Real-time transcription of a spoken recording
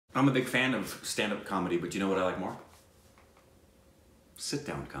I'm a big fan of stand-up comedy, but you know what I like more?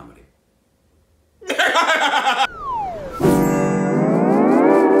 Sit-down comedy.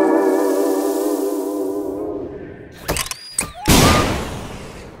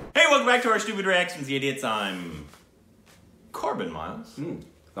 Hey, welcome back to our Stupid Reactions, the idiots. I'm Korbin Miles.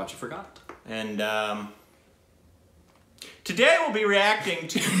 Thought you forgot. And today we'll be reacting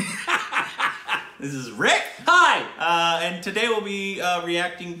to... This is Rick. Hi! And today we'll be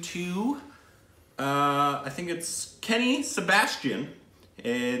reacting to... I think it's Kenny Sebastian.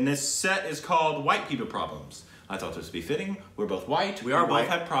 And this set is called White People Problems. I thought this would be fitting. We're both white. We are white. We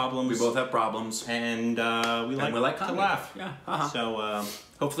both have problems. We both have problems. And we like to laugh. Yeah. So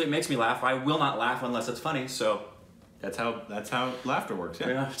hopefully it makes me laugh. I will not laugh unless it's funny, so... That's how laughter works, yeah?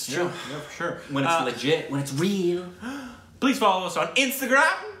 Yeah, it's true. Yeah, for sure. When it's legit, when it's real. Please follow us on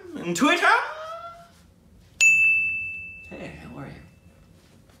Instagram and Twitter. Hey, how are you?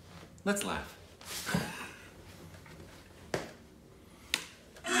 Let's laugh.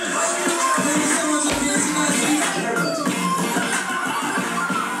 A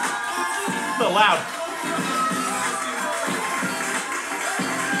little loud.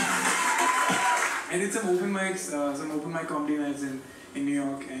 I did some open mics, some open mic comedy nights in New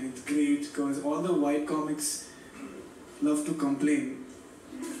York, and it's great because all the white comics love to complain.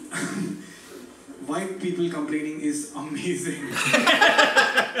 White people complaining is amazing.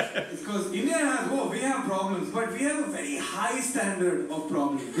 It's because India has, we have problems, but we have a very high standard of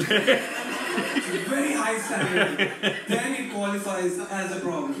problems. Very high standard. Then it qualifies as a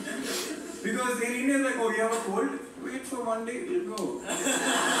problem. Because in India, it's like, you have a cold? Wait for one day, it'll go.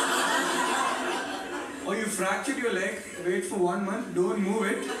 Or you fractured your leg, wait for 1 month, don't move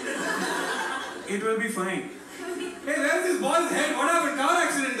it. It will be fine. Hey, where's this boy's head? What happened? Car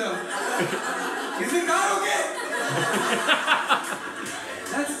accident? Is the car okay?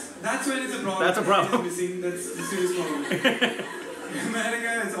 That's when it's a problem. That's a problem. That's the serious problem. In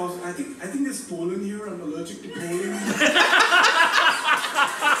America, it's also. I think there's pollen here. I'm allergic to pollen.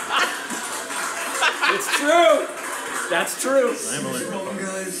 It's true! That's true. I'm allergic. Pollen,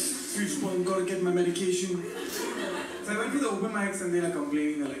 guys. Huge pollen. Gotta get my medication. So I went to the open mics and they are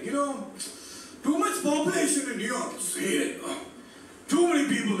complaining. They're like, too much population in New York. See it? Too many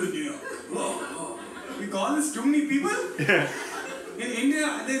people in New York. We call this too many people? Yeah. In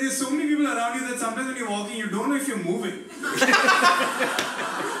India, there's so many people around you that sometimes when you're walking, you don't know if you're moving. It's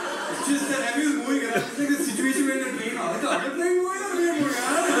just that everyone's moving around. It's like a situation where the train, are the other plane moving or we're moving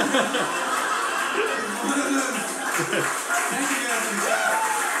around? Thank you guys.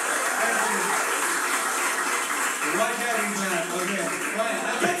 Thank you. White guy in class. Okay. Right.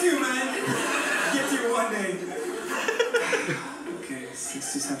 I'll get you, man. I'll get you one day. Okay.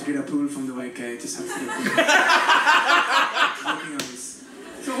 Just have to get approval from the white guy. Just have to get approval. Working on this.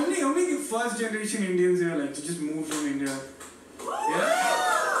 So how many first generation Indians here like to just move from India?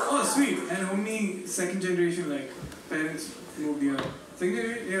 Yeah? Oh, sweet. And how many second generation like parents moved here? Second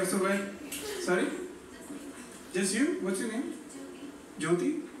generation? Yeah, so when? Sorry? Just you? What's your name?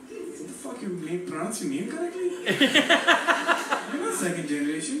 Jyoti? What the fuck, you pronounce your name correctly? You're not second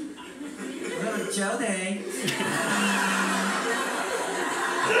generation. Oh, Jyoti.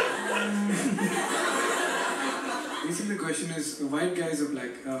 Basically the question is, white guys or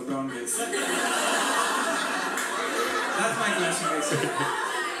brown guys? That's my question, basically.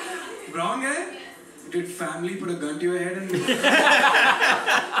 Brown guy? Did family put a gun to your head and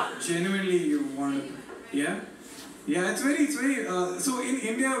genuinely you wanted to, yeah? Yeah, it's very, so in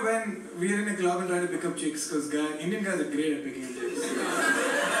India when we are in a club and try to pick up chicks, because Indian guys are great at picking up chicks.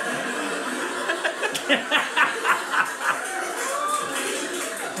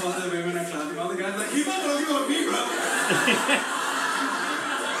 All the women are clapping, all the guys are like, keep on talking about me, bro.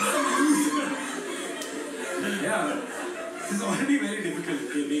 Yeah, it's already very difficult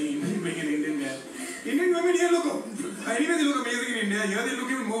being an Indian guy. Indian women here look, anyway they look amazing in India, here they look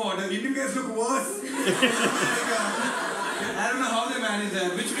even more, the Indian guys look worse. I don't know how they manage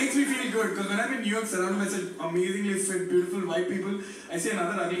that, which makes me feel good, because when I'm in New York surrounded by such amazingly fit, beautiful white people, I see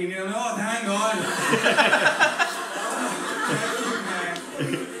another ugly Indian, I'm like, oh thank God.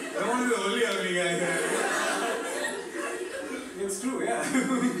 I want to be the only ugly guy here. It's true, yeah.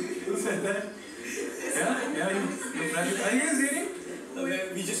 Who said that? Yeah, are you guys dating?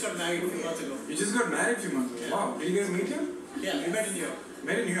 We just got married a few months ago. You just got married a few months ago? Yeah. Wow, did you guys meet here? Yeah, we met in New York.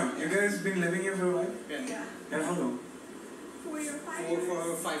 Met in New York. You guys been living here for a while? Yeah. And how long? 4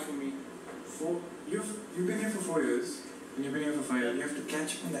 or 5 for me. 4? You've been here for 4 years. And you've been here for 5 years. You have to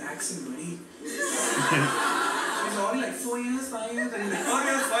catch up on the accent, buddy. It's all like 4 years, 5 years, and like 4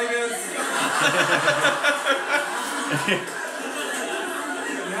 years, 5 years.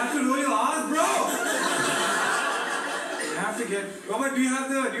 Yeah, have to roll your R's, bro. You have to get. Robert, do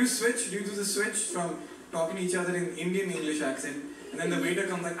you switch? Do you do the switch from talking to each other in Indian English accent, and then the waiter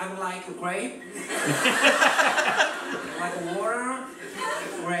comes like, I would like a grape. Like a water.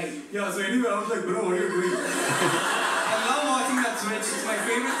 Great. Yeah. So anyway, I was like, bro, what are you doing? I love watching that switch. It's my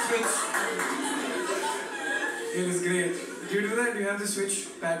favorite switch. It is great. Do you do that? Do you have the switch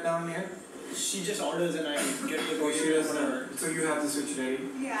pad down here? She just orders and I get the Oh, she does that. So you have the switch ready?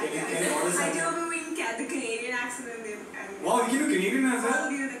 Yeah, Can you order I something? do we can the Canadian accent and Wow, you can do Canadian as well? all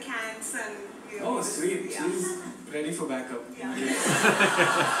the cans and Oh, sweet. Yeah. She's ready for backup. Yeah. In case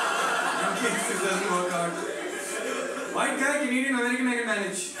it doesn't work out. White guy, Canadian, American, I can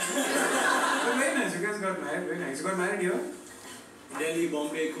manage. But very nice. You guys got married. Very nice. You got married here? Delhi,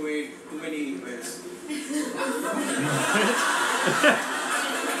 Bombay, Kuwait, too many ways.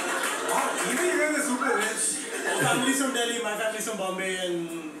 Wow, even you guys are super rich. Family's from Delhi, my family's from Bombay, and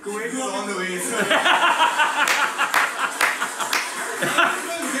Kuwait is on the way. So.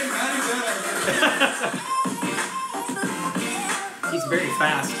 Get married there. He's very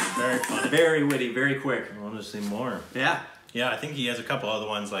fast, Very funny. very witty, very quick. I want to see more. Yeah. Yeah, I think he has a couple other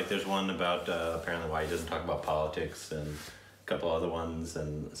ones. Like there's one about apparently why he doesn't talk about politics, and a couple other ones.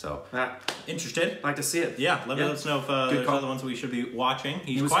 And so interested? I'd like to see it. Yeah, let us know if there's call. other ones that we should be watching.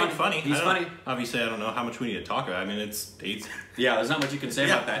 He's He was quite funny. funny. He's I don't- funny. Obviously, I don't know how much we need to talk about. I mean, it's Yeah, there's not much you can say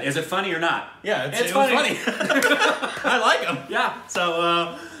about that. Is it funny or not? yeah, It's it was funny. I like him. Yeah.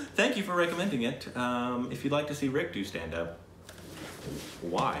 So thank you for recommending it. If you'd like to see Rick do stand up,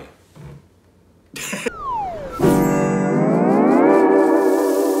 why?